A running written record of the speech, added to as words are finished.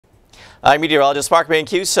I'm meteorologist Mark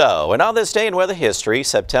Mancuso, and on this day in weather history,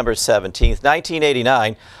 September 17th,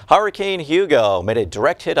 1989, Hurricane Hugo made a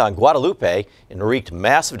direct hit on Guadeloupe and wreaked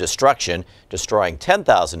massive destruction, destroying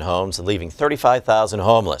 10,000 homes and leaving 35,000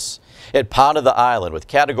 homeless. It pounded the island with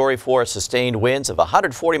Category 4 sustained winds of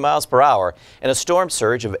 140 miles per hour and a storm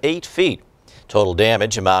surge of 8 feet. Total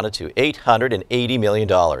damage amounted to $880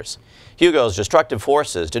 million. Hugo's destructive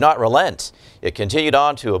forces did not relent. It continued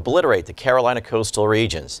on to obliterate the Carolina coastal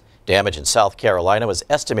regions. Damage in South Carolina was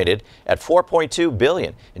estimated at $4.2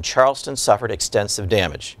 billion, and Charleston suffered extensive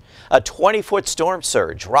damage. A 20-foot storm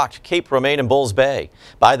surge rocked Cape Romaine and Bulls Bay.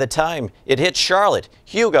 By the time it hit Charlotte,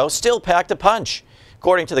 Hugo still packed a punch.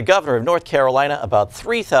 According to the governor of North Carolina, about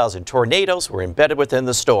 3,000 tornadoes were embedded within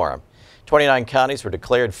the storm. 29 counties were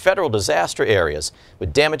declared federal disaster areas,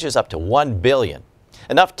 with damages up to $1 billion.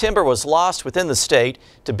 Enough timber was lost within the state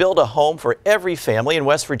to build a home for every family in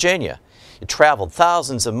West Virginia. It traveled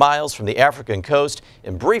thousands of miles from the African coast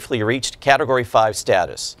and briefly reached Category 5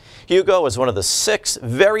 status. Hugo was one of the 6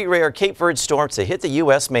 very rare Cape Verde storms to hit the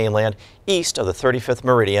U.S. mainland east of the 35th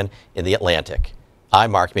meridian in the Atlantic.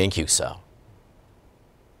 I'm Mark Mancuso.